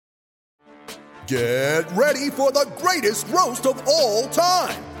Get ready for the greatest roast of all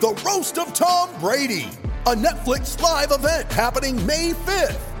time, the Roast of Tom Brady, a Netflix live event happening May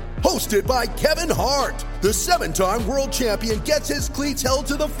 5th. Hosted by Kevin Hart, the 7-time world champion gets his cleats held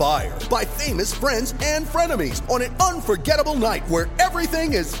to the fire by famous friends and frenemies on an unforgettable night where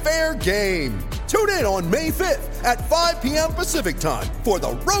everything is fair game. Tune in on May 5th at 5 p.m. Pacific time for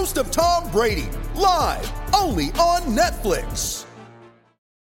the Roast of Tom Brady, live only on Netflix.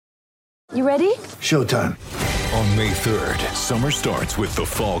 You ready? Showtime. On May 3rd, summer starts with The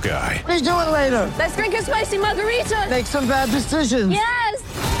Fall Guy. Let's do it later. Let's drink a spicy margarita. Make some bad decisions. Yes!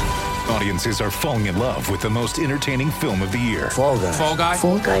 Audiences are falling in love with the most entertaining film of the year. Fall Guy. Fall Guy?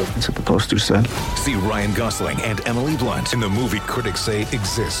 Fall guy. That's what the poster said. See Ryan Gosling and Emily Blunt in the movie critics say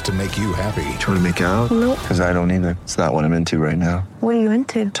exists to make you happy. Trying to make it out? Nope. Because I don't either. It's not what I'm into right now. What are you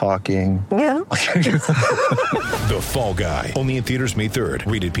into? Talking. Yeah. The Fall Guy. Only in theaters May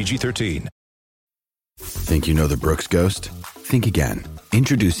 3rd. Rated PG-13. Think you know the Brooks Ghost? Think again.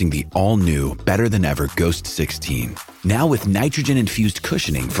 Introducing the all-new, better-than-ever Ghost 16. Now with nitrogen-infused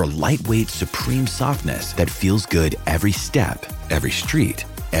cushioning for lightweight, supreme softness that feels good every step, every street,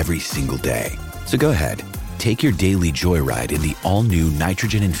 every single day. So go ahead, take your daily joyride in the all-new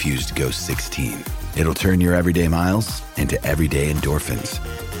nitrogen-infused Ghost 16. It'll turn your everyday miles into everyday endorphins.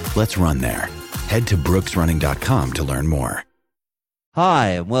 Let's run there. Head to brooksrunning.com to learn more. Hi,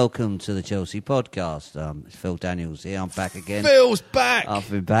 and welcome to the Chelsea podcast. It's Phil Daniels here. I'm back again. Phil's back. I've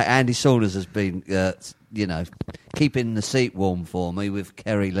been back. Andy Saunders has been, keeping the seat warm for me with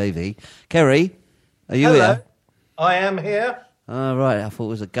Kerry Levy. Kerry, are you here? I am here. Oh, right. I thought it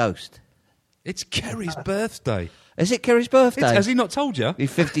was a ghost. It's Kerry's birthday. Is it Kerry's birthday? Has he not told you?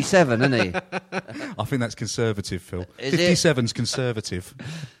 He's 57, isn't he? I think that's conservative, Phil. Is it? 57's conservative.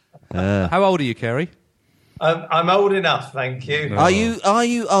 How old are you, Kerry? I'm old enough, thank you. Are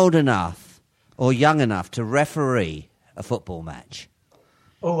you old enough or young enough to referee a football match?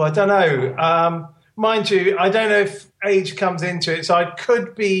 Oh, I don't know. Mind you, I don't know if age comes into it, so I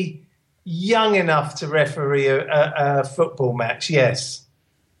could be young enough to referee a football match, yes.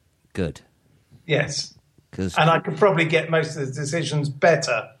 Good. Yes. And I could probably get most of the decisions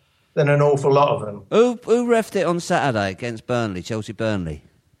better than an awful lot of them. Who refed it on Saturday against Burnley, Chelsea-Burnley?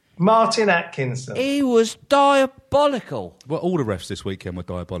 Martin Atkinson. He was diabolical. Well, all the refs this weekend were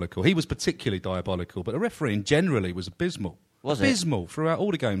diabolical. He was particularly diabolical, but the refereeing generally was abysmal. Abysmal throughout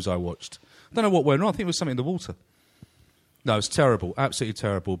all the games I watched. I don't know what went wrong. I think it was something in the water. No, it's terrible, absolutely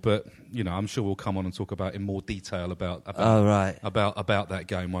terrible. But I'm sure we'll come on and talk about in more detail about that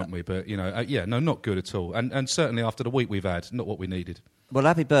game, won't we? But not good at all. And certainly after the week we've had, not what we needed. Well,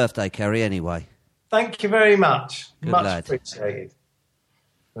 happy birthday, Kerry. Anyway, thank you very much. Good much lad. Appreciated.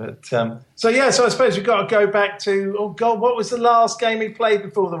 But so I suppose we've got to go back to, oh God, what was the last game he played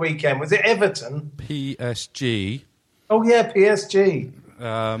before the weekend? Was it Everton? PSG. Oh yeah, PSG.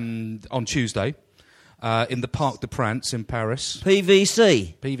 On Tuesday, in the Parc des Princes in Paris.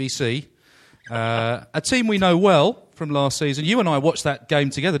 PVC. A team we know well from last season. You and I watched that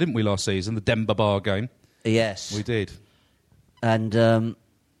game together, didn't we, last season? The Demba Ba game. Yes. We did. And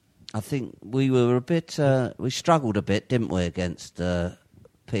I think we were we struggled a bit, didn't we, against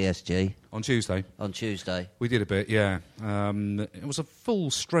PSG? On Tuesday? On Tuesday. We did a bit, yeah. It was a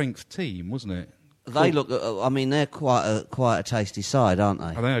full-strength team, wasn't it? They look. They're quite a tasty side, aren't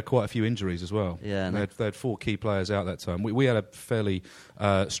they? And they had quite a few injuries as well. Yeah, they had 4 key players out that time. We had a fairly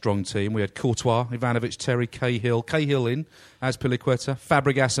strong team. We had Courtois, Ivanovic, Terry, Cahill in as Piliqueta,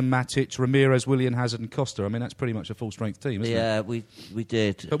 Fabregas and Matic, Ramirez, Willian, Hazard, and Costa. I mean, that's pretty much a full-strength team, isn't it? Yeah, we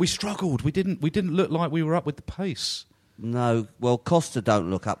did. But we struggled. We didn't look like we were up with the pace. No, well, Costa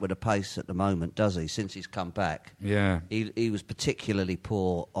don't look up with the pace at the moment, does he? Since he's come back, yeah, he was particularly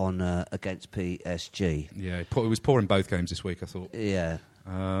poor on against PSG. Yeah, he was poor in both games this week, I thought. Yeah,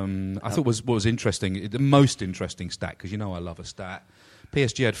 I thought what was interesting, the most interesting stat, because I love a stat.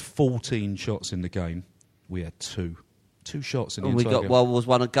 PSG had 14 shots in the game. We had 2 shots in the entire game. Well, was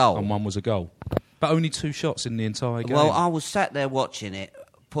one a goal, and one was a goal, but only 2 shots in the entire game. Well, I was sat there watching it,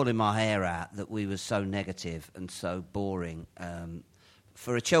 pulling my hair out that we were so negative and so boring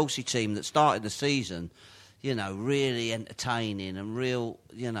for a Chelsea team that started the season, really entertaining and real,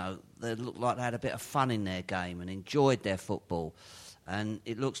 they looked like they had a bit of fun in their game and enjoyed their football. And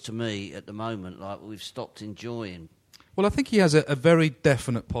it looks to me at the moment like we've stopped enjoying. Well, I think he has a very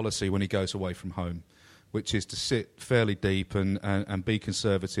definite policy when he goes away from home, which is to sit fairly deep and be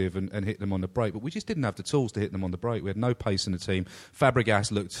conservative and hit them on the break. But we just didn't have the tools to hit them on the break. We had no pace in the team.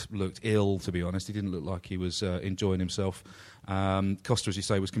 Fabregas looked ill, to be honest. He didn't look like he was enjoying himself. Costa, as you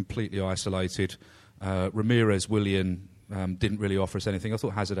say, was completely isolated. Ramirez, Willian, didn't really offer us anything. I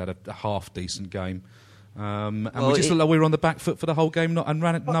thought Hazard had a half-decent game. And we just looked like we were on the back foot for the whole game and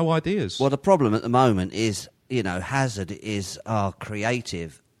ran no ideas. Well, the problem at the moment is, Hazard is our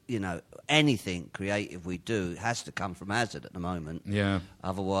creative. Anything creative we do has to come from Hazard at the moment. Yeah.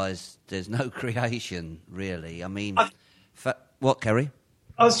 Otherwise, there's no creation, really. I mean, what, Kerry?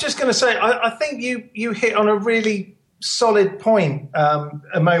 I was just going to say, I think you hit on a really solid point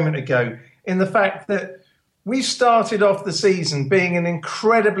a moment ago in the fact that we started off the season being an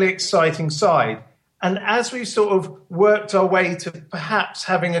incredibly exciting side. And as we've sort of worked our way to perhaps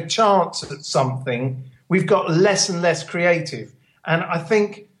having a chance at something, we've got less and less creative. And I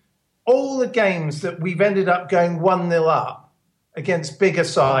think all the games that we've ended up going 1-0 up against bigger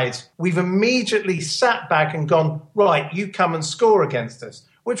sides, we've immediately sat back and gone, right, you come and score against us,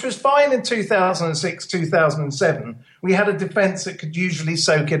 which was fine in 2006, 2007. We had a defence that could usually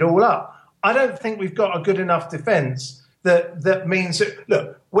soak it all up. I don't think we've got a good enough defence that means that,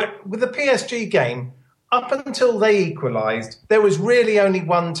 look, with the PSG game, up until they equalised, there was really only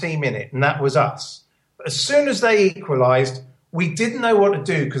one team in it, and that was us. But as soon as they equalised, we didn't know what to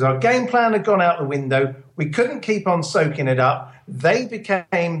do because our game plan had gone out the window. We couldn't keep on soaking it up. They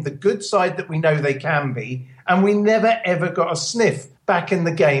became the good side that we know they can be, and we never, ever got a sniff back in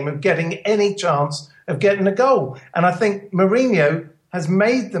the game of getting any chance of getting a goal. And I think Mourinho has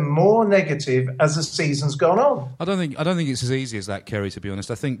made them more negative as the season's gone on. I don't think it's as easy as that, Kerry. To be honest,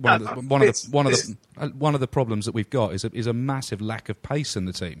 I think one of the problems that we've got is a massive lack of pace in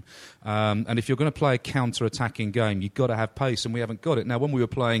the team. And if you're going to play a counter-attacking game, you've got to have pace, and we haven't got it. Now, when we were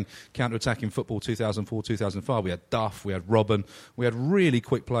playing counter-attacking football 2004, 2005, we had Duff, we had Robben, we had really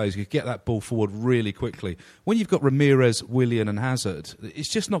quick players. You could get that ball forward really quickly. When you've got Ramirez, Willian, and Hazard, it's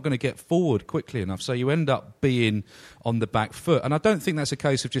just not going to get forward quickly enough. So you end up being on the back foot, and I don't think that's a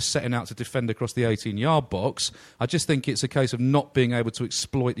case of just setting out to defend across the 18-yard box. I just think it's a case of not being able to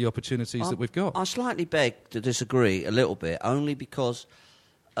exploit the opportunities that we've got. I slightly beg to disagree a little bit, only because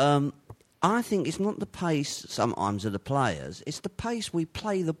I think it's not the pace sometimes of the players, it's the pace we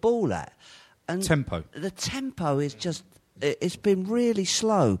play the ball at. And tempo. The tempo is just, it's been really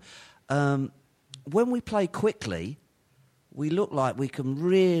slow. When we play quickly, we look like we can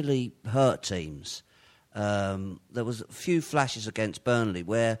really hurt teams. There was a few flashes against Burnley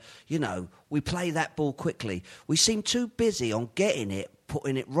where, we play that ball quickly. We seem too busy on getting it,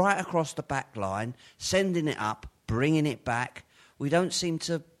 putting it right across the back line, sending it up, bringing it back. We don't seem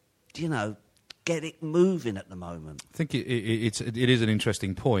to, get it moving at the moment. I think it is an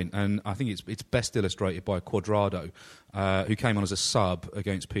interesting point, and I think it's best illustrated by Cuadrado, who came on as a sub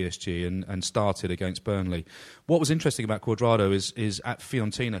against PSG and started against Burnley. What was interesting about Cuadrado is at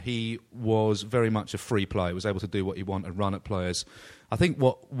Fiorentina, he was very much a free player, was able to do what he wanted, run at players. I think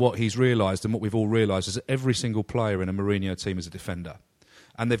what he's realised, and what we've all realised, is that every single player in a Mourinho team is a defender.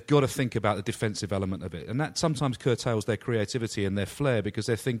 And they've got to think about the defensive element of it. And that sometimes curtails their creativity and their flair because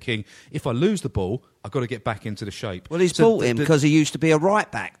they're thinking, if I lose the ball, I've got to get back into the shape. Well, he's bought him because he used to be a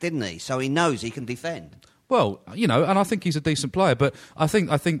right-back, didn't he? So he knows he can defend. Well, and I think he's a decent player. But I think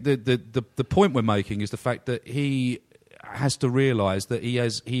the point we're making is the fact that he has to realise that he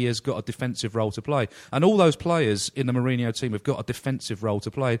has got a defensive role to play. And all those players in the Mourinho team have got a defensive role to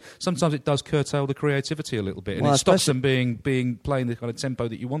play. Sometimes it does curtail the creativity a little bit, and it stops them playing the kind of tempo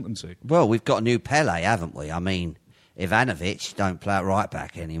that you want them to. Well, we've got a new Pele, haven't we? I mean, Ivanovic don't play at right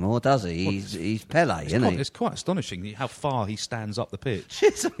back anymore, does he? He's Pele, isn't he? It's quite astonishing how far he stands up the pitch.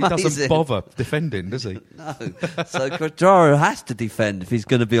 It's amazing. He doesn't bother defending, does he? No. So Cuadrado has to defend if he's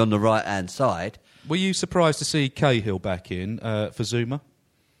going to be on the right-hand side. Were you surprised to see Cahill back in for Zuma?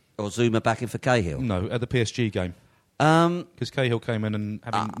 Or Zuma back in for Cahill? No, at the PSG game. Because Cahill came in and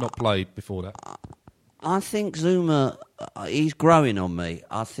having not played before that. I think Zuma, he's growing on me.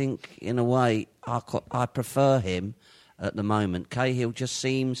 I think, in a way, I prefer him at the moment. Cahill just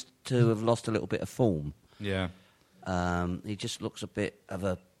seems to have lost a little bit of form. Yeah. He just looks a bit of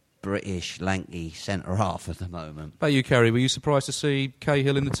a British, lanky centre-half at the moment. About you, Kerry, were you surprised to see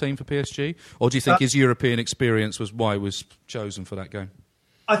Cahill in the team for PSG? Or do you think his European experience was why he was chosen for that game?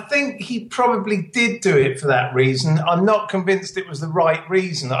 I think he probably did do it for that reason. I'm not convinced it was the right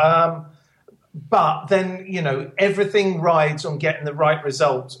reason. But then, everything rides on getting the right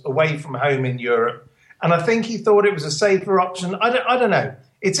result away from home in Europe. And I think he thought it was a safer option. I don't know.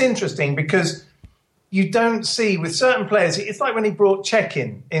 It's interesting because you don't see with certain players, it's like when he brought Cech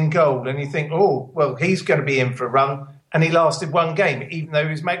in goal and you think, oh, well, he's going to be in for a run. And he lasted one game, even though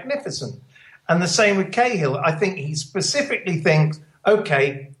he was magnificent. And the same with Cahill. I think he specifically thinks,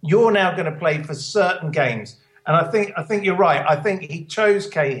 OK, you're now going to play for certain games. And I think you're right. I think he chose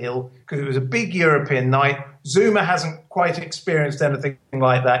Cahill because it was a big European night. Zuma hasn't quite experienced anything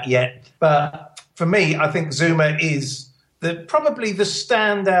like that yet. But for me, I think Zuma is probably the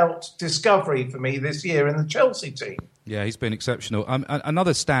standout discovery for me this year in the Chelsea team. Yeah, he's been exceptional.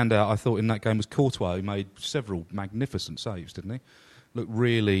 Another standout I thought in that game was Courtois, who made several magnificent saves, didn't he? Looked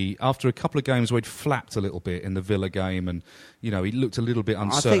really, after a couple of games where he'd flapped a little bit in the Villa game, and he looked a little bit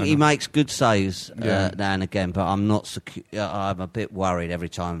uncertain. I think he makes good saves now and again, but I'm not. I'm a bit worried every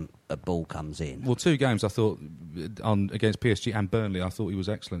time a ball comes in. Well, 2 games I thought against PSG and Burnley, I thought he was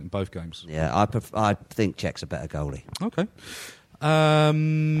excellent in both games. Yeah, I think Cech's a better goalie. Okay,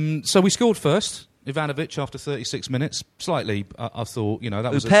 so we scored first. Ivanovic after 36 minutes. Slightly, I thought,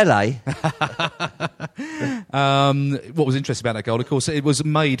 that was... Pele. What was interesting about that goal, of course, it was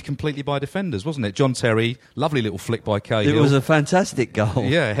made completely by defenders, wasn't it? John Terry, lovely little flick by Cahill. It was a fantastic goal.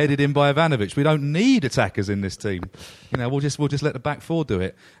 Yeah, headed in by Ivanovic. We don't need attackers in this team. We'll just let the back four do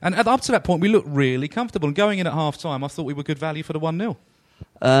it. And up to that point, we looked really comfortable. And going in at half-time, I thought we were good value for the 1-0.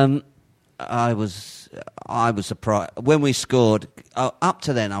 I was surprised when we scored. Up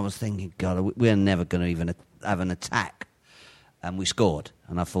to then, I was thinking, God, we're never going to even have an attack, and we scored.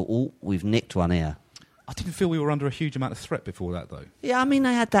 And I thought, oh, we've nicked one here. I didn't feel we were under a huge amount of threat before that, though. Yeah, I mean,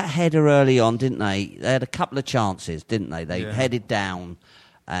 they had that header early on, didn't they? They had a couple of chances, didn't they? They headed down,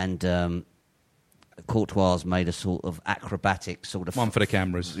 and Courtois made a sort of acrobatic sort of... One for the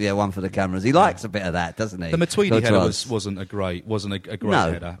cameras. Yeah, one for the cameras. He likes a bit of that, doesn't he? The Matuidi header wasn't a great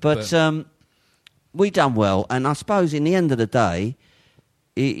header. But we done well, and I suppose in the end of the day,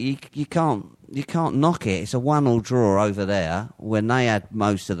 you can't knock it. It's a 1-1 draw over there when they had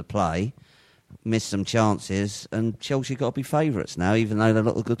most of the play, missed some chances, and Chelsea got to be favourites now, even though they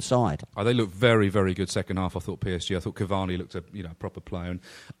look a good side. Oh, they looked very, very good second half. I thought PSG. I thought Cavani looked a proper player. And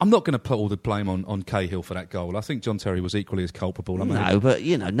I'm not going to put all the blame on Cahill for that goal. I think John Terry was equally as culpable. But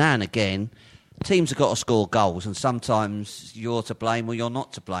now and again, teams have got to score goals, and sometimes you're to blame or you're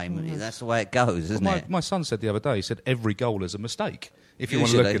not to blame. That's the way it goes, isn't it? My son said the other day, he said every goal is a mistake. If you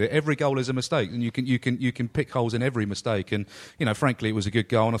want to look at it, every goal is a mistake, and you can pick holes in every mistake. And frankly, it was a good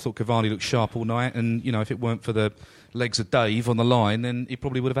goal, and I thought Cavani looked sharp all night. And if it weren't for the legs of Dave on the line, then he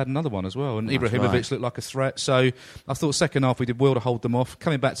probably would have had another one as well. And Ibrahimovic looked like a threat. So I thought second half we did well to hold them off.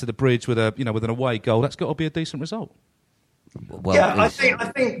 Coming back to the bridge with with an away goal, that's got to be a decent result. Well, yeah, I think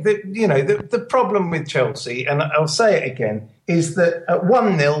that the problem with Chelsea, and I'll say it again, is that at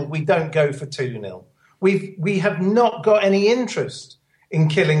 1-0 we don't go for 2-0. We have not got any interest in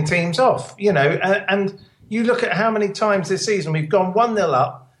killing teams off, and you look at how many times this season we've gone 1-0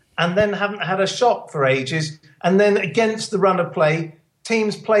 up and then haven't had a shot for ages, and then against the run of play,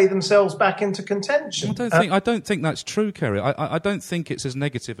 teams play themselves back into contention. I don't think that's true, Kerry. I don't think it's as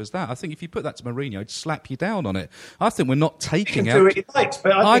negative as that. I think if you put that to Mourinho, he'd slap you down on it. I think we're not taking out...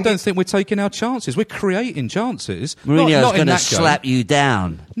 I don't think we're taking our chances. We're creating chances. Mourinho's going to slap you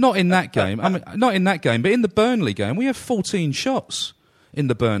down. Not in that game. I mean, not in that game, but in the Burnley game, we have 14 shots. In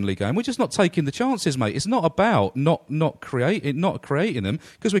the Burnley game, we're just not taking the chances, mate. It's not about not creating them,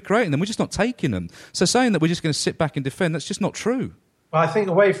 because we're creating them. We're just not taking them. So saying that we're just going to sit back and defend, that's just not true. Well, I think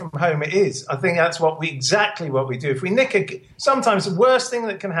away from home it is. I think that's exactly what we do. If we sometimes the worst thing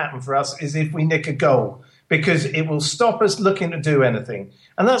that can happen for us is if we nick a goal, because it will stop us looking to do anything.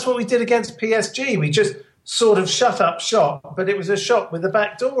 And that's what we did against PSG. We just sort of shut up shop, but it was a shot with the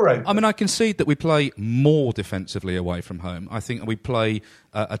back door open. I mean, I concede that we play more defensively away from home. I think we play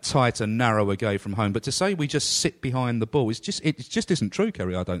a tighter, narrower game from home. But to say we just sit behind the ball, it just isn't true,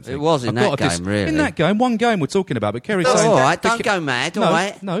 Kerry, I don't think. It was in that game, really. In that game, one game we're talking about, but Kerry's saying... all right, don't go mad, all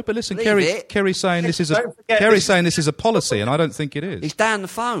right? No, but listen, Kerry's saying this is a policy, and I don't think it is. He's down the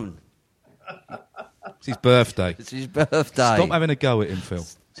phone. It's his birthday. It's his birthday. Stop having a go at him, Phil.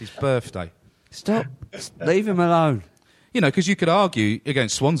 It's his birthday. Stop. Leave him alone. Because you could argue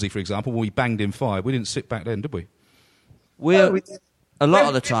against Swansea, for example, when we banged in 5. We didn't sit back then, did we? A lot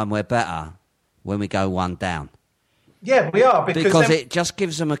of the time we're better when we go one down. Yeah, we are. Because it just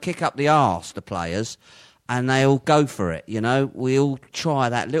gives them a kick up the arse, the players, and they all go for it. We all try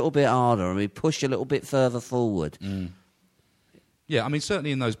that little bit harder and we push a little bit further forward. Mm. Yeah, I mean,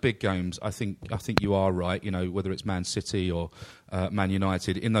 certainly in those big games, I think you are right, whether it's Man City or Man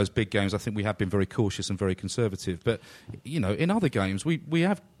United. In those big games, I think we have been very cautious and very conservative. But, in other games, we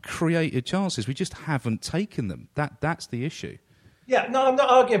have created chances. We just haven't taken them. That's the issue. Yeah, no, I'm not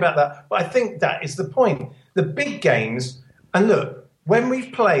arguing about that. But I think that is the point. The big games, and look, when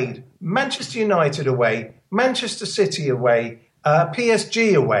we've played Manchester United away, Manchester City away,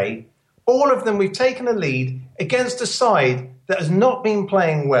 PSG away, all of them we've taken a lead against a side that has not been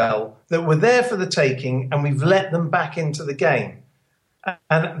playing well, that were there for the taking, and we've let them back into the game.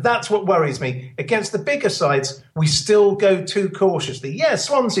 And that's what worries me. Against the bigger sides, we still go too cautiously. Yeah,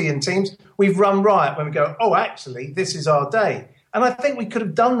 Swansea and teams, we've run riot when we go, oh, actually, this is our day. And I think we could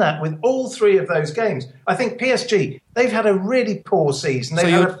have done that with all three of those games. I think PSG, they've had a really poor season.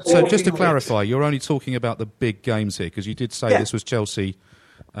 So just to clarify, you're only talking about the big games here, because you did say this was Chelsea.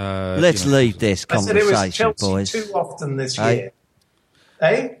 Let's leave this conversation, I said it was Chelsea boys. Too often this year.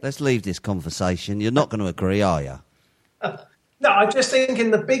 Eh? Let's leave this conversation. You're not going to agree, are you? No, I just think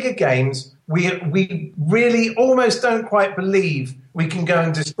in the bigger games, we really almost don't quite believe we can go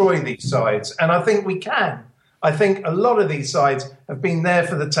and destroy these sides. And I think we can. I think a lot of these sides have been there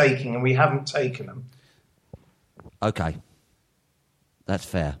for the taking and we haven't taken them. OK. That's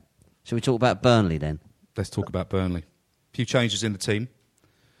fair. Shall we talk about Burnley then? Let's talk about Burnley. A few changes in the team.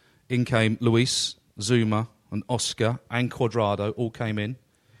 In came Luis, Zuma and Oscar and Cuadrado all came in.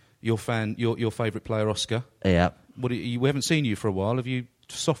 Your favourite player, Oscar. Yeah. We haven't seen you for a while. Have you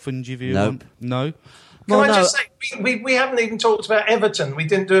softened your view? Nope. No? Can I just say, we haven't even talked about Everton. We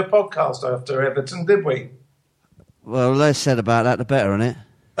didn't do a podcast after Everton, did we? Well, less said about that, the better, isn't it?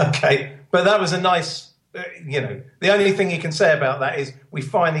 Okay, but that was a nice, the only thing you can say about that is we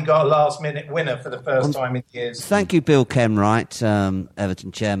finally got a last-minute winner for the first time in years. Thank you, Bill Kenwright,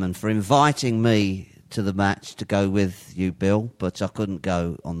 Everton chairman, for inviting me to the match to go with you, Bill, but I couldn't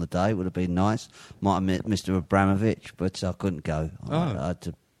go on the day. It would have been nice. Might have met Mr. Abramovich, but I couldn't go. I had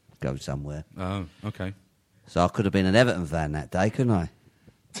to go somewhere. Oh, okay. So I could have been an Everton fan that day, couldn't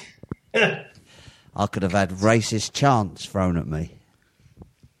I? I could have had racist chants thrown at me.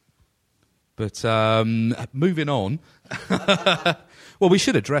 But moving on, well, we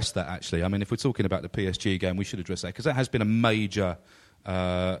should address that, actually. I mean, if we're talking about the PSG game, we should address that, because that has been a major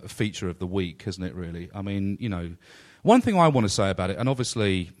feature of the week, hasn't it, really? I mean, one thing I want to say about it, and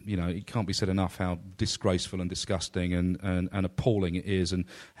obviously, it can't be said enough how disgraceful and disgusting and appalling it is, and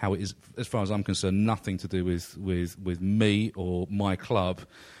how it is, as far as I'm concerned, nothing to do with me or my club.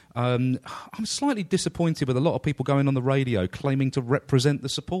 I'm slightly disappointed with a lot of people going on the radio claiming to represent the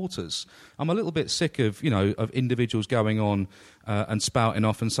supporters. I'm a little bit sick of individuals going on and spouting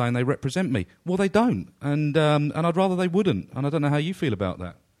off and saying they represent me. Well, they don't, and I'd rather they wouldn't. And I don't know how you feel about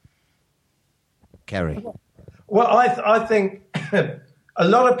that, Kerry. Well, I think a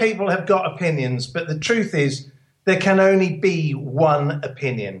lot of people have got opinions, but the truth is there can only be one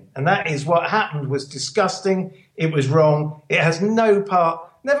opinion, and that is what happened was disgusting. It was wrong. It has no part.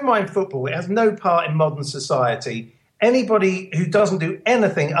 Never mind football, it has no part in modern society. Anybody who doesn't do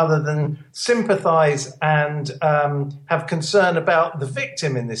anything other than sympathise and have concern about the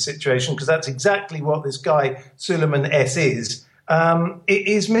victim in this situation, because that's exactly what this guy, Suleiman S., is, it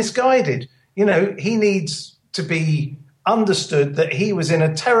is misguided. He needs to be understood that he was in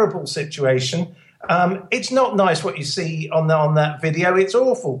a terrible situation. It's not nice what you see on that video. It's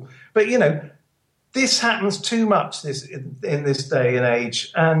awful. But, this happens too much in this day and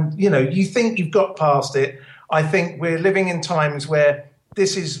age. And, you think you've got past it. I think we're living in times where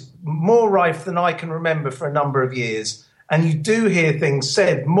this is more rife than I can remember for a number of years. And you do hear things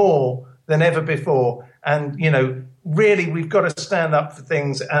said more than ever before. And, really we've got to stand up for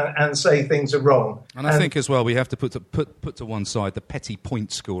things and say things are wrong. And I think as well we have to put to one side the petty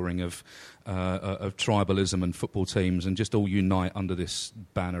point scoring of tribalism and football teams, and just all unite under this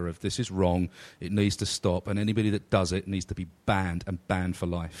banner of this is wrong, it needs to stop, and anybody that does it needs to be banned for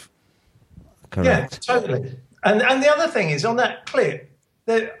life. Correct. Yeah, totally. And the other thing is, on that clip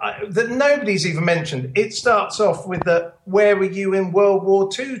that nobody's even mentioned, it starts off with the "Where were you in World War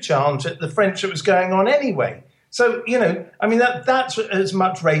II" chant at the French that was going on anyway. So, that's as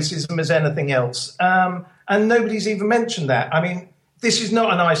much racism as anything else. And nobody's even mentioned that. I mean, this is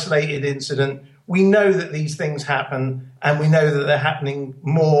not an isolated incident. We know that these things happen, and we know that they're happening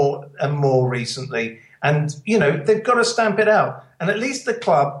more and more recently. And, they've got to stamp it out. And at least the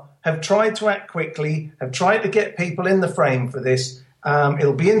club have tried to act quickly, have tried to get people in the frame for this.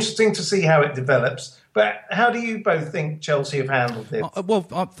 It'll be interesting to see how it develops. But how do you both think Chelsea have handled this?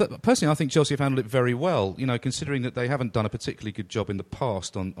 Personally, I think Chelsea have handled it very well, considering that they haven't done a particularly good job in the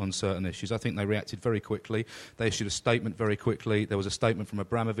past on certain issues. I think they reacted very quickly. They issued a statement very quickly. There was a statement from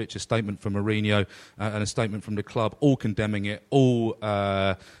Abramovich, a statement from Mourinho, and a statement from the club, all condemning it, all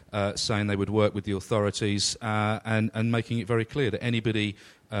saying they would work with the authorities and making it very clear that anybody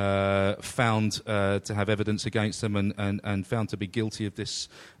found to have evidence against them and found to be guilty of this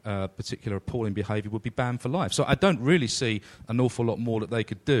particular appalling behaviour would be banned for life. So I don't really see an awful lot more that they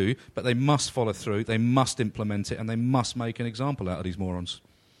could do, but they must follow through, they must implement it, and they must make an example out of these morons.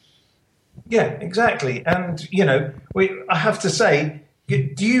 Yeah, exactly. And, I have to say,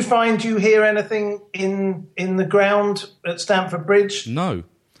 Do you find you hear anything in the ground at Stamford Bridge? No.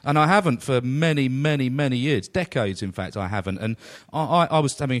 And I haven't for many, many, many years, decades, in fact, I haven't. And I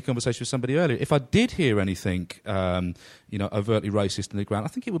was having a conversation with somebody earlier. If I did hear anything, overtly racist in the ground, I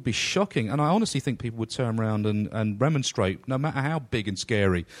think it would be shocking. And I honestly think people would turn around and remonstrate, no matter how big and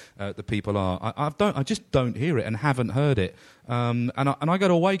scary the people are. I just don't hear it and haven't heard it. And I go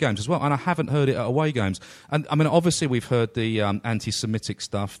to away games as well, and I haven't heard it at away games. And I mean, obviously, we've heard the anti-Semitic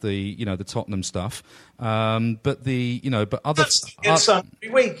stuff, the Tottenham stuff, but other it's every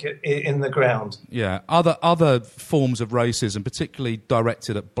week in the ground. Yeah, other forms of racism, particularly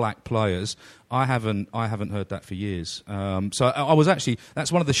directed at black players. I haven't heard that for years. So I was actually,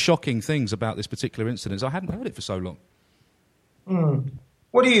 that's one of the shocking things about this particular incident, is I hadn't heard it for so long.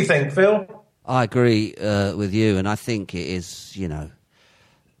 What do you think, Phil? I agree with you, and I think it is, it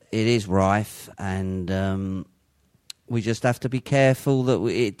is rife, and we just have to be careful that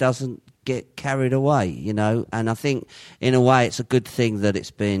it doesn't get carried away, And I think, in a way, it's a good thing that it's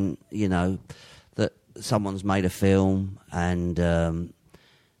been, that someone's made a film, and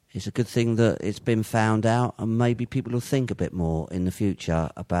it's a good thing that it's been found out, and maybe people will think a bit more in the future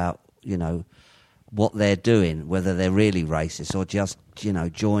about, what they're doing, whether they're really racist or just,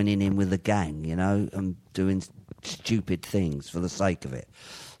 joining in with the gang, and doing stupid things for the sake of it.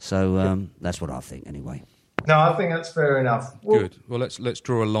 So that's what I think, anyway. No, I think that's fair enough. Good. Well, let's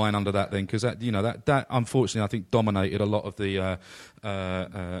draw a line under that then, because that unfortunately I think dominated a lot of the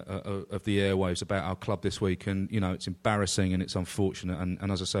airwaves about our club this week, and it's embarrassing and it's unfortunate,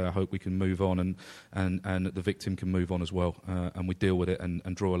 and as I say, I hope we can move on and the victim can move on as well, and we deal with it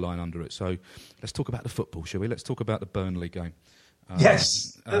and draw a line under it. So let's talk about the football, shall we? Let's talk about the Burnley game.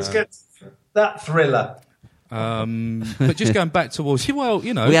 Yes, let's get that thriller. But just going back towards,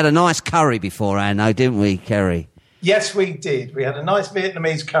 we had a nice curry beforehand, though, didn't we, Kerry? Yes, we did. We had a nice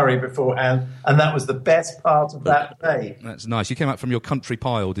Vietnamese curry beforehand, and that was the best part of that day. That's nice. You came out from your country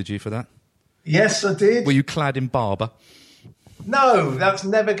pile, did you, for that? Yes, I did. Were you clad in Barber? No, that's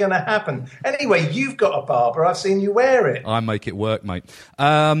never going to happen. Anyway, you've got a Barber. I've seen you wear it. I make it work, mate.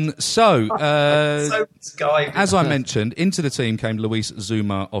 As I mentioned, into the team came Luis,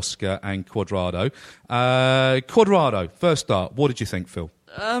 Zuma, Oscar and Cuadrado. Cuadrado, first start. What did you think, Phil?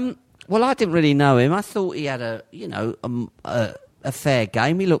 Well, I didn't really know him. I thought he had a fair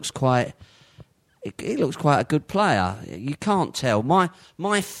game. He looks quite a good player. You can't tell. My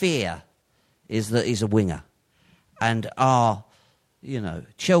fear is that he's a winger, and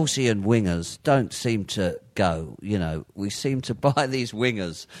Chelsea and wingers don't seem to go. We seem to buy these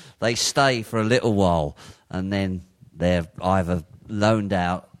wingers. They stay for a little while, and then they're either loaned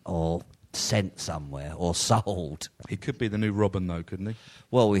out or sent somewhere or sold. He could be the new Robin, though, couldn't he?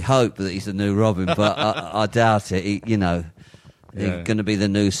 Well, we hope that he's the new Robin, but I doubt it. He's going to be the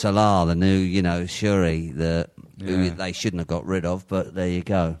new Salah, the new, Shuri, who they shouldn't have got rid of, but there you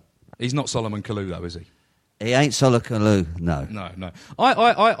go. He's not Solomon Kalou, though, is he? He ain't Kalou, no. No.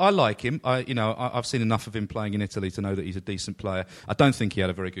 I like him. I've seen enough of him playing in Italy to know that he's a decent player. I don't think he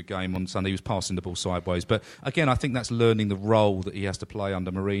had a very good game on Sunday. He was passing the ball sideways. But again, I think that's learning the role that he has to play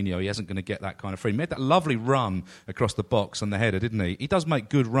under Mourinho. He isn't going to get that kind of freedom. He made that lovely run across the box and the header, didn't he? He does make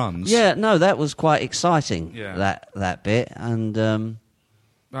good runs. Yeah, no, that was quite exciting, that bit. And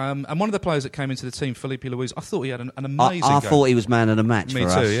one of the players that came into the team, Felipe Luis, I thought he had an amazing game. I thought he was man of the match Me for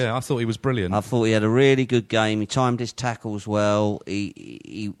too, us. yeah. I thought he was brilliant. I thought he had a really good game. He timed his tackles well.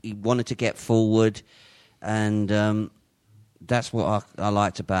 He wanted to get forward, and that's what I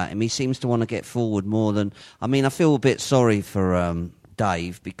liked about him. He seems to want to get forward more than... I mean, I feel a bit sorry for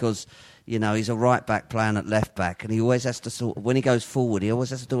Dave, because... he's a right-back playing at left-back, and he always has to when he goes forward, he always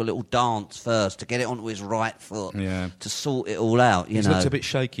has to do a little dance first to get it onto his right foot to sort it all out, He's looked a bit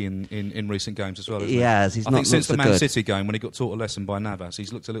shaky in recent games as well, hasn't he? He has. I think since the Man City game, when he got taught a lesson by Navas,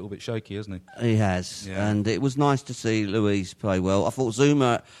 he's looked a little bit shaky, hasn't he? He has, and it was nice to see Luis play well. I thought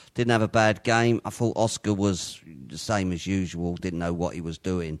Zuma didn't have a bad game. I thought Oscar was the same as usual, didn't know what he was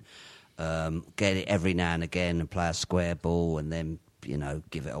doing. Get it every now and again and play a square ball and then...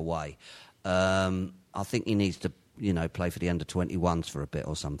 give it away. I think he needs to, play for the under-21s for a bit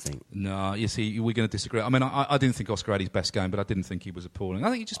or something. No, you see, we're going to disagree. I mean, I didn't think Oscar had his best game, but I didn't think he was appalling. I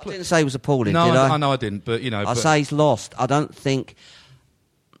think he just didn't say he was appalling, no, did I? I know I didn't, but, I say he's lost. I just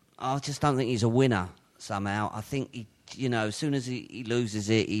don't think he's a winner somehow. I think he... as soon as he loses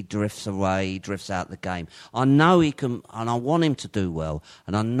it, he drifts away, he drifts out the game. I know he can, and I want him to do well,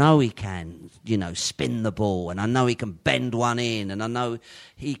 and I know he can, spin the ball, and I know he can bend one in, and I know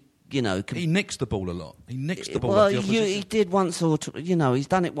he He nicks the ball a lot. He nicks the ball well, off the opposition. he did once or he's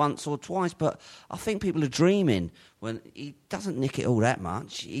done it once or twice, but I think people are dreaming when he doesn't nick it all that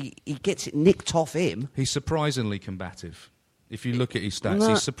much. He gets it nicked off him. He's surprisingly combative. If you look at his stats,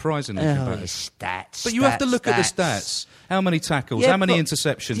 he's surprisingly combative. Stats. But you have to look at the stats. How many tackles? How many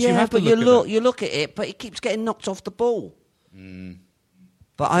interceptions? Yeah, you have to you look at it, but he keeps getting knocked off the ball.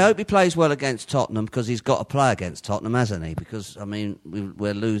 But I hope he plays well against Tottenham because he's got to play against Tottenham, hasn't he? Because, I mean,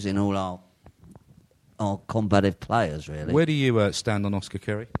 we're losing all our combative players, really. Where do you stand on Oscar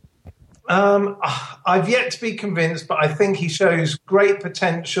Kerry? I've yet to be convinced, but I think he shows great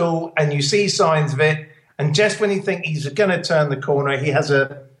potential and you see signs of it. And just when you think he's going to turn the corner, he has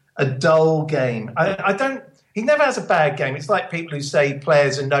a dull game. He never has a bad game. It's like people who say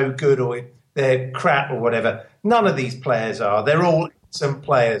players are no good or they're crap or whatever. None of these players are. They're all some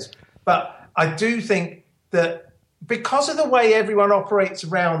players. But I do think that because of the way everyone operates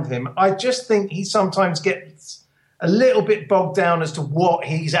around him, I just think he sometimes gets a little bit bogged down as to what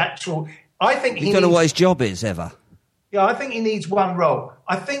he's actual... I think he don't know what his job is, ever. Yeah, I think he needs one role.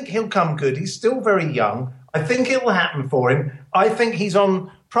 I think he'll come good. He's still very young. I think it will happen for him. I think he's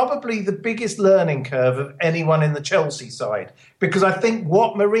on probably the biggest learning curve of anyone in the Chelsea side, because I think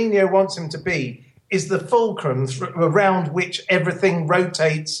what Mourinho wants him to be is the fulcrum around which everything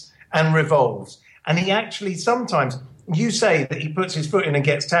rotates and revolves. And he actually sometimes, you say that he puts his foot in and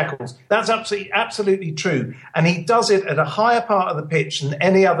gets tackles. That's absolutely true. And he does it at a higher part of the pitch than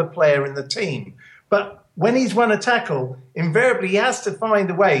any other player in the team. But when he's won a tackle, invariably he has to find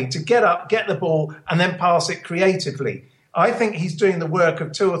a way to get up, get the ball, and then pass it creatively. I think he's doing the work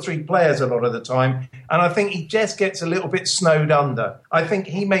of 2 or 3 players a lot of the time, and I think he just gets a little bit snowed under. I think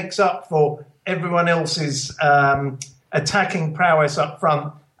he makes up for everyone else's attacking prowess up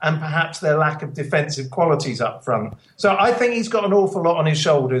front and perhaps their lack of defensive qualities up front. So I think he's got an awful lot on his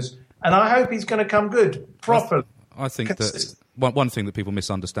shoulders, and I hope he's going to come good, properly. I think that one thing that people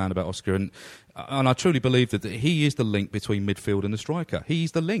misunderstand about Oscar, and I truly believe that he is the link between midfield and the striker.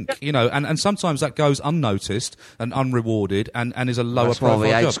 He's the link, and sometimes that goes unnoticed and unrewarded and is a lower profile job.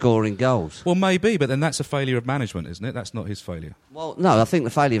 That's why we hate scoring goals. Well, maybe, but then that's a failure of management, isn't it? That's not his failure. Well, no, I think the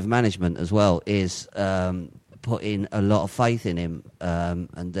failure of management as well is putting a lot of faith in him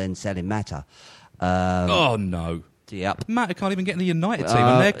and then selling Mata. Oh, no. Yep. Mata can't even get in the United team,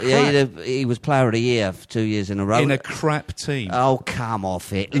 and they're crap. Yeah, he was Player of the Year for 2 years in a row. In a crap team. Oh, come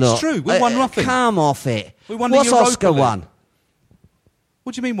off it. It's true. We won nothing. Come off it. We won What's the Europa Oscar League. won?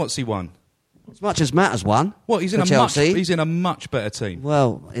 What do you mean, what's he won? As much as Mata's won. Well, he's in a much better team.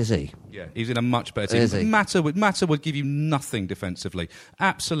 Well, is he? Yeah, he's in a much better team. Is he? Mata would give you nothing defensively.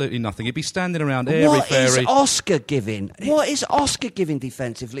 Absolutely nothing. He'd be standing around airy-fairy. What is Oscar giving? What is Oscar giving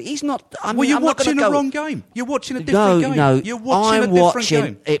defensively? He's not... You're watching a wrong game. You're watching a different game. No, you're watching I'm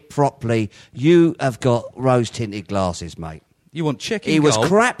watching it properly. You have got rose-tinted glasses, mate. You want check in goal. He was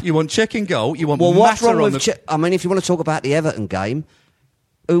crap. You want check in goal. You want what's Mata wrong on with... I mean, if you want to talk about the Everton game,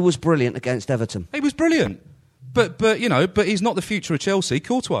 who was brilliant against Everton? He was brilliant. But he's not the future of Chelsea.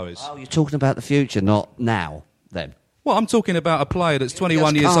 Courtois is. Oh, you're talking about the future, not now, then. Well, I'm talking about a player that's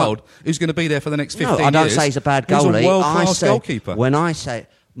 21 years old who's going to be there for the next 15 years. No, I don't say he's a bad goalie. He's a world-class goalkeeper. When I say...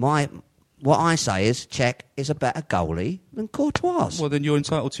 What I say is Cech is a better goalie than Courtois. Well, then you're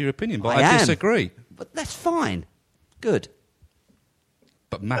entitled to your opinion, but I disagree. But that's fine. Good.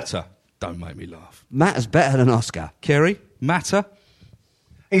 But Mata, don't make me laugh. Mata's better than Oscar. Kerry, Mata?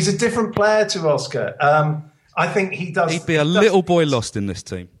 He's a different player to Oscar. I think he does... He'd be a little boy lost in this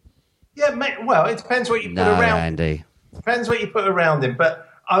team. Yeah, well, it depends what you put around him. Andy. Depends what you put around him. But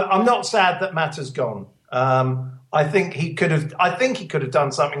I'm not sad that Mata's gone. I think he could have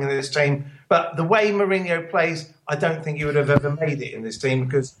done something in this team. But the way Mourinho plays, I don't think he would have ever made it in this team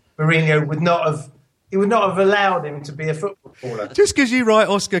because Mourinho would not have allowed him to be a footballer. Just because you write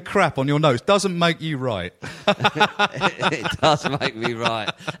Oscar crap on your notes doesn't make you right. It does make me right.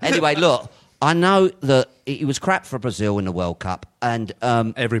 Anyway, look, I know that he was crap for Brazil in the World Cup. And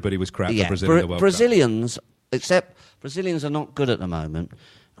everybody was crap for Brazil in the World Brazilians, except Brazilians are not good at the moment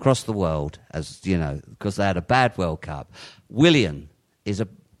across the world, as you know, because they had a bad World Cup. Willian is a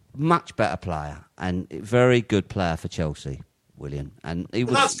much better player and a very good player for Chelsea. Willian, and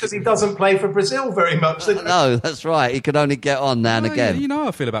that's because he doesn't play for Brazil very much. No, that's right. He could only get on now and again. You know how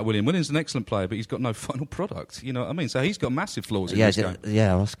I feel about Willian. Willian's an excellent player, but he's got no final product. You know what I mean? So he's got massive flaws in this game.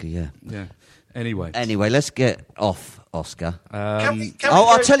 Yeah, Oscar, yeah. Anyway, let's get off Oscar. Can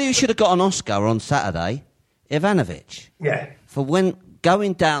I'll tell you who should have got an Oscar on Saturday. Ivanovic. Yeah. For when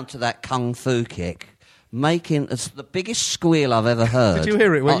going down to that kung fu kick, making the biggest squeal I've ever heard. Did you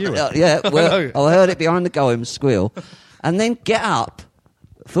hear it when you were? Yeah, well, I heard it behind the goal, him squeal. And then get up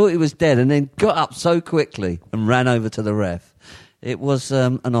thought he was dead, and then got up so quickly and ran over to the ref. It was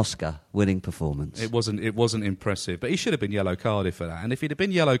an Oscar-winning performance. It wasn't impressive, but he should have been yellow carded for that. And if he'd have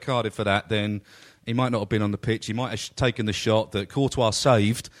been yellow carded for that, then he might not have been on the pitch. He might have taken the shot that Courtois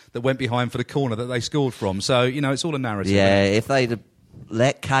saved that went behind for the corner that they scored from. So, it's all a narrative. Yeah, if they'd have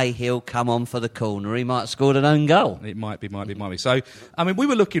let Cahill come on for the corner, he might have scored an own goal. It might be. So, we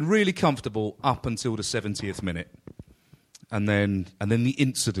were looking really comfortable up until the 70th minute. And then the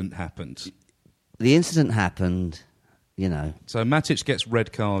incident happened. The incident happened, So Matic gets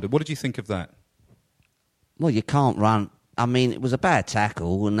red carded. What did you think of that? Well, you can't run. It was a bad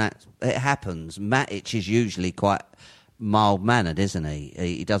tackle, and it happens. Matic is usually quite mild-mannered, isn't he?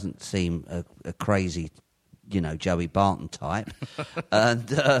 He doesn't seem a crazy, Joey Barton type.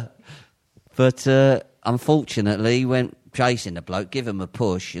 But unfortunately, he went chasing the bloke, give him a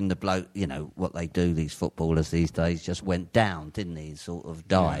push, and the bloke, what they do, these footballers these days, just went down, didn't he? Sort of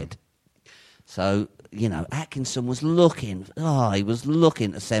died. Yeah. So, Atkinson was looking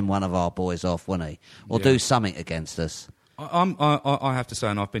to send one of our boys off, wasn't he? Or do something against us. I have to say,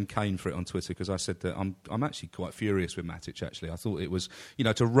 and I've been caned for it on Twitter, because I said that I'm actually quite furious with Matic, actually. I thought it was,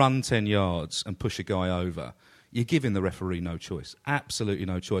 to run 10 yards and push a guy over, you're giving the referee no choice, absolutely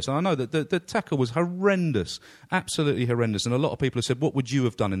no choice. And I know that the tackle was horrendous, absolutely horrendous, and a lot of people have said, what would you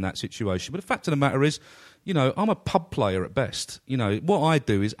have done in that situation? But the fact of the matter is, I'm a pub player at best. What I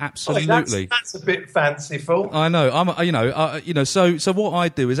do is absolutely... That's a bit fanciful. I know. So what I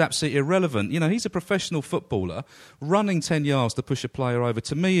do is absolutely irrelevant. He's a professional footballer. Running 10 yards to push a player over,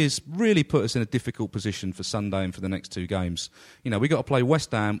 to me, is really put us in a difficult position for Sunday and for the next two games. We've got to play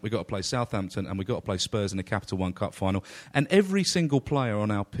West Ham, we've got to play Southampton, and we've got to play Spurs in the Capital One Cup final. And every single player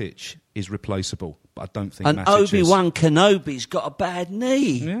on our pitch is replaceable. But I don't think Matic is. Obi-Wan Kenobi's got a bad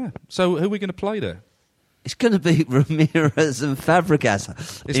knee. Yeah. So who are we going to play there? It's going to be Ramirez and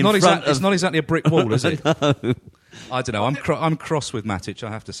Fabregas. It's not exactly a brick wall, is it? No. I don't know. I'm cross with Matic, I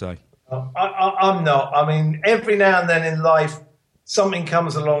have to say. I'm not. Every now and then in life, something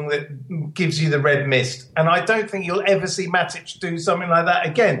comes along that gives you the red mist. And I don't think you'll ever see Matic do something like that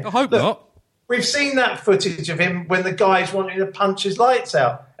again. I hope not. We've seen that footage of him when the guy's wanting to punch his lights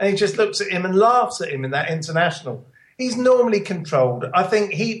out. And he just looks at him and laughs at him in that international. He's normally controlled. I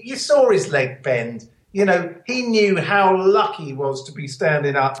think you saw his leg bend. He knew how lucky he was to be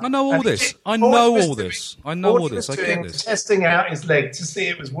standing up. I know all this. I know all this. I get this. Testing out his leg to see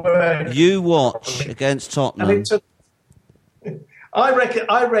it was working. You watch against Tottenham. I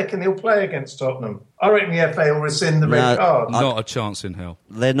reckon he'll play against Tottenham. I reckon the FA will rescind the red card. Not a chance in hell.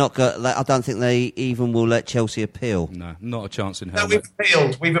 They're not. I don't think they even will let Chelsea appeal. No, not a chance in hell. No,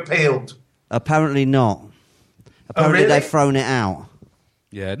 we've appealed. Apparently not. Apparently they've thrown it out.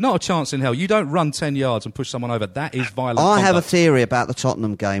 Yeah, not a chance in hell. You don't run 10 yards and push someone over. That is violent conduct. I have a theory about the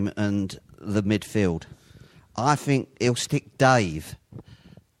Tottenham game and the midfield. I think he'll stick Dave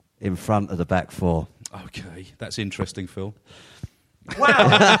in front of the back four. Okay, that's interesting, Phil.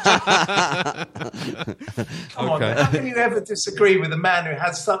 Wow. Come on, how can you ever disagree with a man who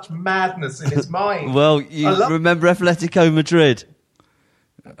has such madness in his mind? Well, you remember Atletico Madrid?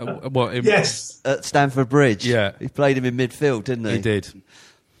 Yes. At Stamford Bridge. Yeah. He played him in midfield, didn't he? He did.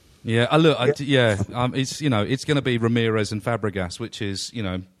 Yeah, it's it's going to be Ramirez and Fabregas, which is,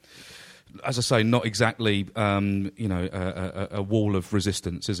 as I say, not exactly a wall of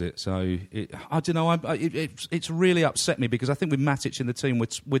resistance, is it? So I don't know. It's really upset me, because I think with Matic in the team,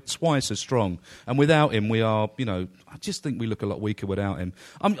 we're twice as strong, and without him, we are. I just think we look a lot weaker without him.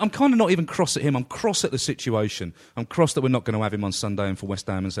 I'm kind of not even cross at him. I'm cross at the situation. I'm cross that we're not going to have him on Sunday and for West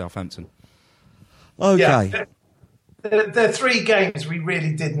Ham and Southampton. Okay. Yeah. There are three games we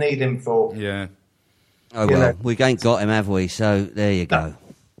really did need him for. Yeah. Oh, well, we ain't got him, have we? So there you go.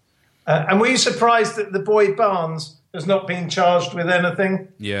 And were you surprised that the boy Barnes has not been charged with anything?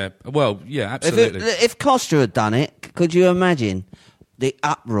 Yeah. Well, yeah, absolutely. If Costa had done it, could you imagine the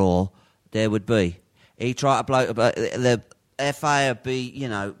uproar there would be? He tried to blow... The FA would be,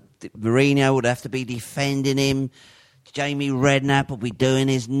 Mourinho would have to be defending him. Jamie Redknapp would be doing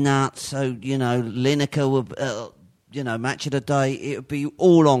his nuts. So, Lineker would... match of the day, it would be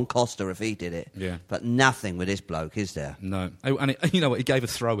all on Costa if he did it. Yeah. But nothing with this bloke, is there? No. And you know what? He gave a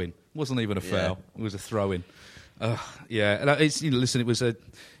throw-in. It wasn't even a foul. It was a throw-in. Yeah. And it's, listen, it was a...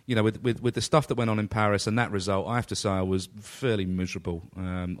 with the stuff that went on in Paris and that result, I have to say I was fairly miserable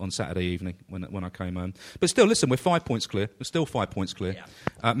on Saturday evening when I came home. But still, listen, we're 5 points clear. We're still 5 points clear.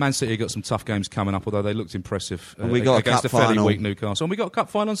 Yeah. Man City got some tough games coming up, although they looked impressive we got against a fairly final. weak Newcastle. And we got a cup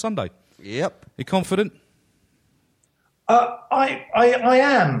final on Sunday. Yep. You confident? I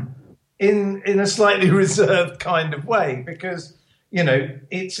am in a slightly reserved kind of way, because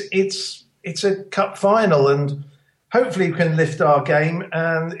it's a cup final, and hopefully we can lift our game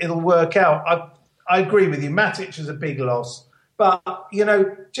and it'll work out. I agree with you. Matic is a big loss, but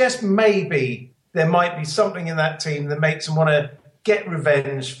just maybe there might be something in that team that makes them want to get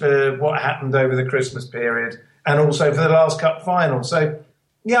revenge for what happened over the Christmas period and also for the last cup final. So,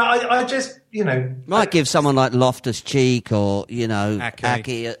 yeah, I just, might give someone like Loftus-Cheek or, Ake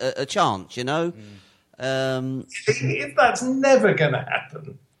a chance, If that's never going to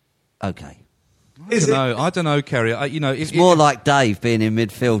happen. Okay. I don't know, Kerry. It's more like Dave being in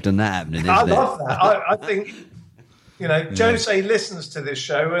midfield than that happening, isn't I love that. I think... Jose listens to this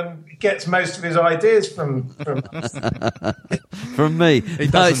show and gets most of his ideas from us. From me.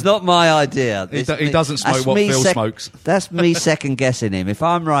 No, it's not my idea. He doesn't smoke what Phil smokes. That's me second guessing him. If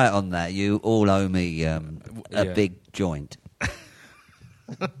I'm right on that, you all owe me a big joint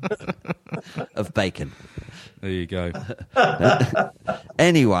of bacon. There you go.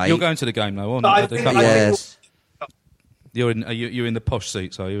 Anyway, you're going to the game though, aren't you? Yes. You're in the posh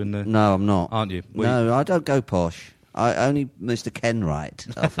seats, are you? No, I'm not. Aren't you? No, I don't go posh. Only Mr. Kenwright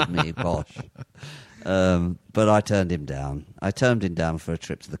offered me posh. But I turned him down. I turned him down for a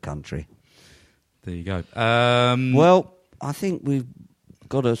trip to the country. There you go. Well, I think we've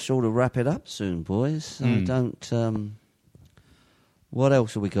got to sort of wrap it up soon, boys. I don't... what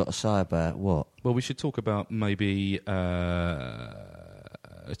else have we got to say about what? Well, we should talk about maybe... talk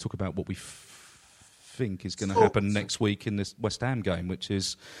about what we think is going to happen next week in this West Ham game, which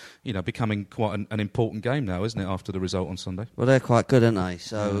is, becoming quite an important game now, isn't it, after the result on Sunday? Well, they're quite good, aren't they?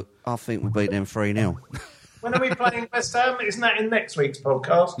 So I think we'll beat them 3-0. When are we playing West Ham? Isn't that in next week's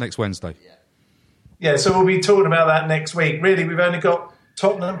podcast? Next Wednesday. Yeah, so we'll be talking about that next week. Really, we've only got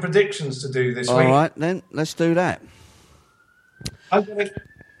Tottenham predictions to do this week. All right, then, let's do that. I'm going to...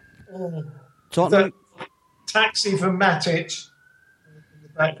 Tottenham. Taxi for Matic in the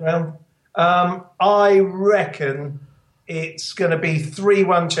background. I reckon it's going to be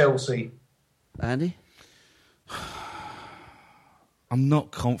 3-1 Chelsea. Andy? I'm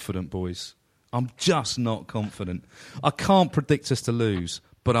not confident, boys. I'm just not confident. I can't predict us to lose,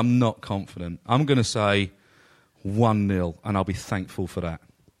 but I'm not confident. I'm going to say 1-0, and I'll be thankful for that.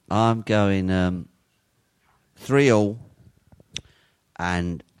 I'm going 3-0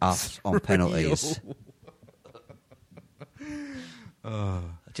 and us on penalties.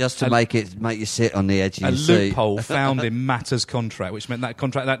 Just to make you sit on the edge of your seat. A loophole found in Mata's contract, which meant that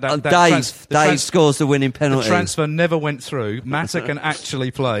contract... Dave scores the winning penalty. The transfer never went through. Mata can actually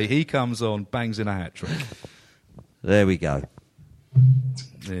play. He comes on, bangs in a hat-trick. There we go.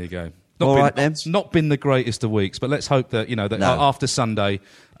 There you go. Not been the greatest of weeks, but let's hope that, after Sunday,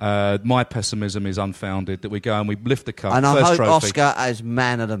 my pessimism is unfounded, that we go and we lift the cup. And I hope trophy. Oscar as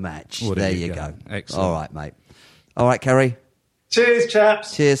man of the match. Well, there you go. Excellent. All right, mate. All right, Kerry. Cheers,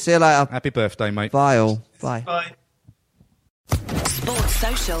 chaps. Cheers. See you later. Happy birthday, mate. Bye, all. Bye. Bye. Sports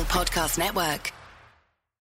Social Podcast Network.